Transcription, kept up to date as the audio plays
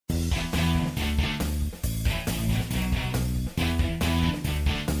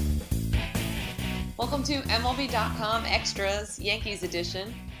Welcome to MLB.com Extras, Yankees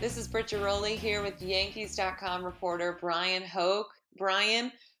edition. This is Brittany Ghiroli here with Yankees.com reporter Bryan Hoch.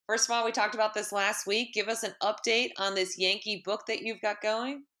 Bryan, first of all, we talked about this last week. Give us an update on this Yankee book that you've got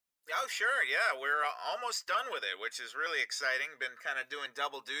going. Oh, sure. Yeah, we're almost done with it, which is really exciting. Been kind of doing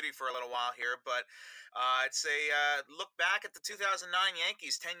double duty for a little while here, but it's a look back at the 2009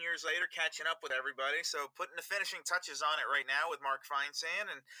 Yankees 10 years later, catching up with everybody. So putting the finishing touches on it right now with Mark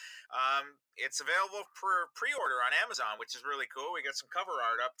Feinsand, and it's available for pre-order on Amazon, which is really cool. We got some cover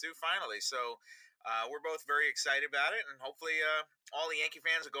art up too, finally. So we're both very excited about it, and hopefully all the Yankee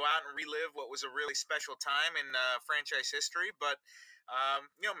fans will go out and relive what was a really special time in franchise history. But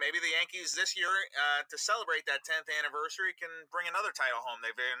maybe the Yankees this year, to celebrate that 10th anniversary, can bring another title home.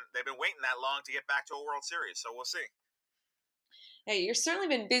 They've been waiting that long to get back to a World Series, so we'll see. Hey, you've certainly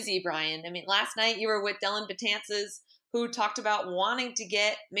been busy, Bryan. I mean, last night you were with Dellin Betances, who talked about wanting to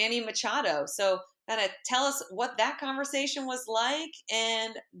get Manny Machado. So, kind of tell us what that conversation was like,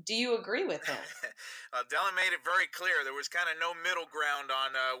 and do you agree with him? Dellin made it very clear there was kind of no middle ground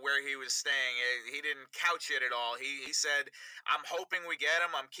on where he was staying. He didn't couch it at all. He said, "I'm hoping we get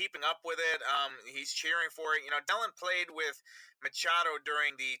him. I'm keeping up with it." He's cheering for it. Dellin played with Machado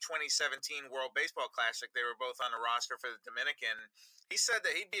during the 2017 World Baseball Classic. They were both on the roster for the Dominican. He said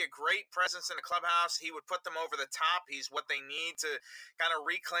that he'd be a great presence in the clubhouse. He would put them over the top. He's what they need to kind of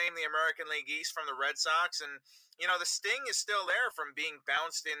reclaim the American League East from the Red Sox. And, the sting is still there from being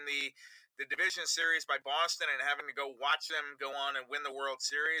bounced in the division series by Boston and having to go watch them go on and win the World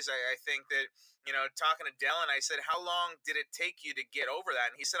Series. I think that, talking to Dellin, I said, how long did it take you to get over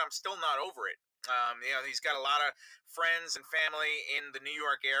that? And he said, I'm still not over it. He's got a lot of friends and family in the New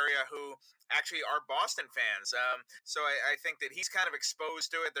York area who actually are Boston fans. So I think that he's kind of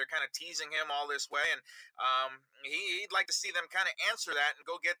exposed to it. They're kind of teasing him all this way. And he'd like to see them kind of answer that and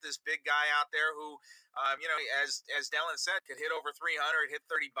go get this big guy out there who, as Dellin said, could hit over 300, hit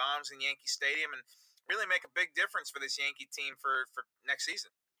 30 bombs in Yankee Stadium, and really make a big difference for this Yankee team for next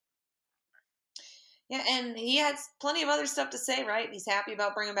season. Yeah, and he has plenty of other stuff to say, right? He's happy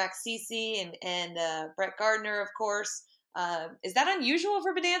about bringing back CC and Brett Gardner, of course. Is that unusual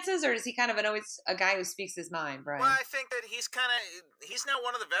for Betances, or is he kind of always a guy who speaks his mind, Bryan? Well, I think that he's now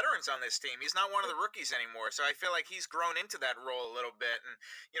one of the veterans on this team. He's not one of the rookies anymore. So I feel like he's grown into that role a little bit. And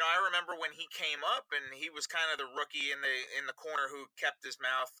I remember when he came up and he was kind of the rookie in the corner who kept his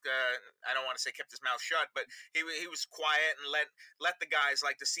mouth. I don't want to say kept his mouth shut, but he was quiet and let the guys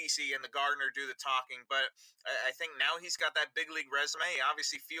like the CC and the Gardner do the talking. But I think now he's got that big league resume. He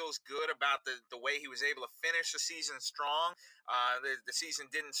obviously feels good about the way he was able to finish the season strong. The season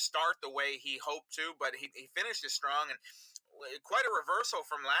didn't start the way he hoped to, but he finished it strong, and quite a reversal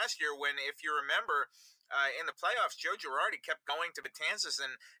from last year when, if you remember, in the playoffs, Joe Girardi kept going to Betances,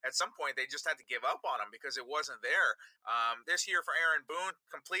 and at some point they just had to give up on him because it wasn't there. This year for Aaron Boone,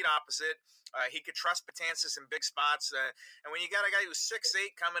 complete opposite. He could trust Betances in big spots, and when you got a guy who's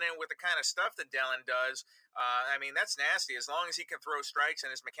 6'8" coming in with the kind of stuff that Dellin does, that's nasty. As long as he can throw strikes and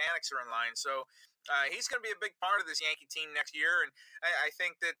his mechanics are in line, so. He's going to be a big part of this Yankee team next year, and I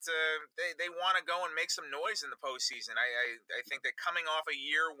think that they want to go and make some noise in the postseason. I think that coming off a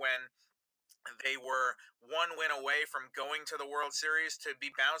year when they were one win away from going to the World Series, to be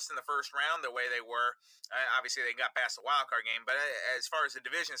bounced in the first round the way they were. Obviously, they got past the wild card game, but as far as the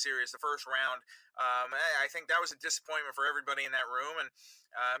division series, the first round, I think that was a disappointment for everybody in that room. And,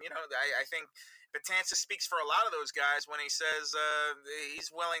 I think Betances speaks for a lot of those guys when he says he's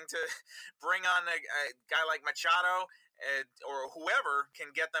willing to bring on a guy like Machado or whoever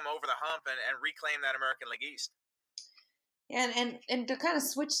can get them over the hump and reclaim that American League East. And to kind of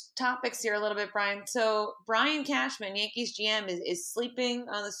switch topics here a little bit, Bryan. So Brian Cashman, Yankees GM, is sleeping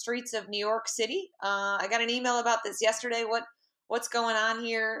on the streets of New York City. I got an email about this yesterday. What's going on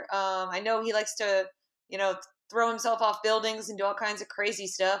here? I know he likes to, throw himself off buildings and do all kinds of crazy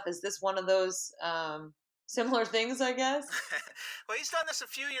stuff. Is this one of those similar things, I guess? Well, he's done this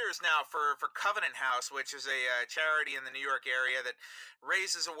a few years now for Covenant House, which is a charity in the New York area that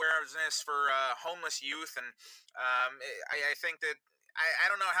raises awareness for homeless youth. And I think that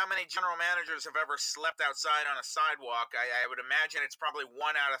I don't know how many general managers have ever slept outside on a sidewalk. I would imagine it's probably 1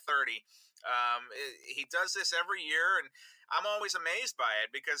 out of 30. He does this every year, and I'm always amazed by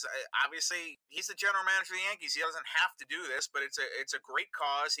it because obviously he's the general manager of the Yankees. He doesn't have to do this, but it's a great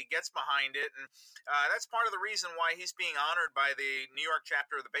cause. He gets behind it, and that's part of the reason why he's being honored by the New York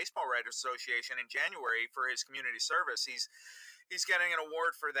chapter of the Baseball Writers Association in January for his community service. He's getting an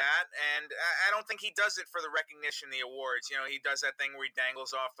award for that, and I don't think he does it for the recognition, the awards. He does that thing where he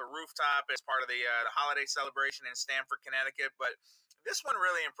dangles off the rooftop as part of the holiday celebration in Stamford, Connecticut. But this one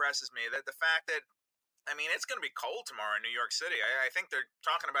really impresses me, that the fact that I mean, it's going to be cold tomorrow in New York City. I think they're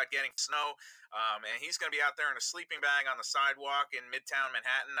talking about getting snow, and he's going to be out there in a sleeping bag on the sidewalk in Midtown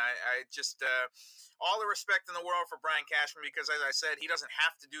Manhattan. I just all the respect in the world for Brian Cashman, because, as I said, he doesn't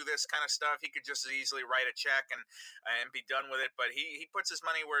have to do this kind of stuff. He could just as easily write a check and be done with it. But he puts his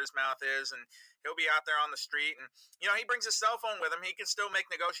money where his mouth is, and he'll be out there on the street. And he brings his cell phone with him. He can still make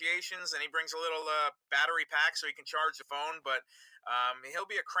negotiations, and he brings a little battery pack so he can charge the phone. But he'll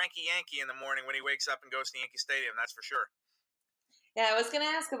be a cranky Yankee in the morning when he wakes up and goes to Yankee Stadium. That's for sure. Yeah, I was going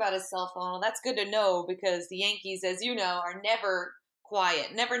to ask about his cell phone. Well, that's good to know because the Yankees, as you know, are never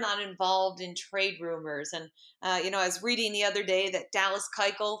quiet, never not involved in trade rumors. And, I was reading the other day that Dallas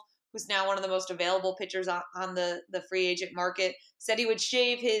Keuchel, who's now one of the most available pitchers on the free agent market, said he would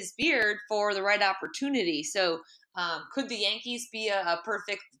shave his beard for the right opportunity. So could the Yankees be a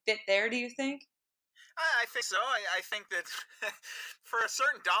perfect fit there, do you think? I think so. I think that for a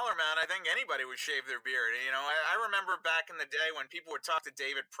certain dollar amount, I think anybody would shave their beard. I remember back in the day when people would talk to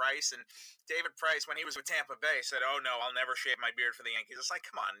David Price, and David Price, when he was with Tampa Bay, said, "Oh no, I'll never shave my beard for the Yankees." It's like,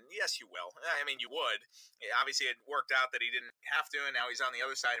 come on, yes, you will. I mean, you would. Obviously, it worked out that he didn't have to, and now he's on the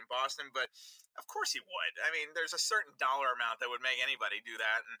other side in Boston. But of course, he would. I mean, there's a certain dollar amount that would make anybody do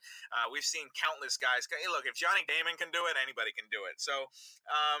that, and we've seen countless guys. Hey, look, if Johnny Damon can do it, anybody can do it. So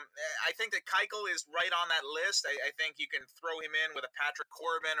I think that Keuchel is right on that list. I think you can throw him in with a Patrick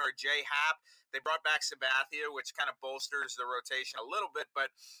Corbin or a Jay Happ. They brought back Sabathia, which kind of bolsters the rotation a little bit,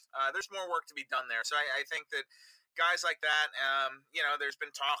 but there's more work to be done there. So I think that guys like that, there's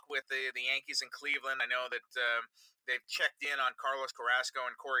been talk with the Yankees in Cleveland. I know that they've checked in on Carlos Carrasco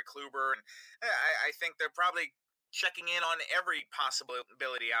and Corey Kluber, and I think they're probably checking in on every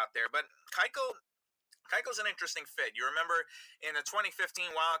possibility out there. But Keuchel's an interesting fit. You remember in the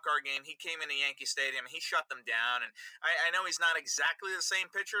 2015 wild card game, he came into Yankee Stadium and he shut them down. And I know he's not exactly the same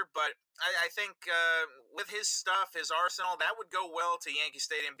pitcher, but I think with his stuff, his arsenal, that would go well to Yankee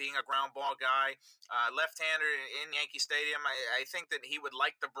Stadium, being a ground ball guy, left-hander in Yankee Stadium. I think that he would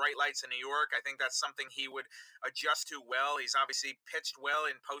like the bright lights in New York. I think that's something he would adjust to well. He's obviously pitched well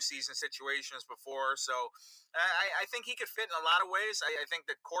in postseason situations before, so I think he could fit in a lot of ways. I think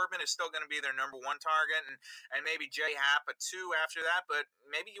that Corbin is still going to be their number one target, and maybe Jay Happ a 2 after that. But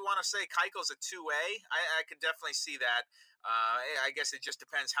maybe you want to say Keuchel's a 2A. I could definitely see that. I guess it just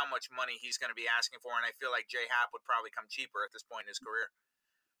depends how much money he's going to be asking for, and I feel like Jay Happ would probably come cheaper at this point in his career.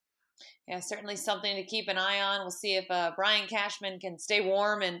 Yeah, certainly something to keep an eye on. We'll see if Brian Cashman can stay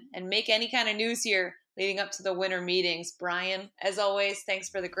warm and make any kind of news here leading up to the winter meetings. Brian, as always, thanks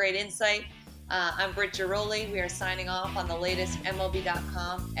for the great insight. I'm Britt Ghiroli. We are signing off on the latest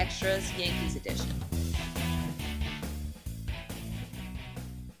MLB.com Extras Yankees edition.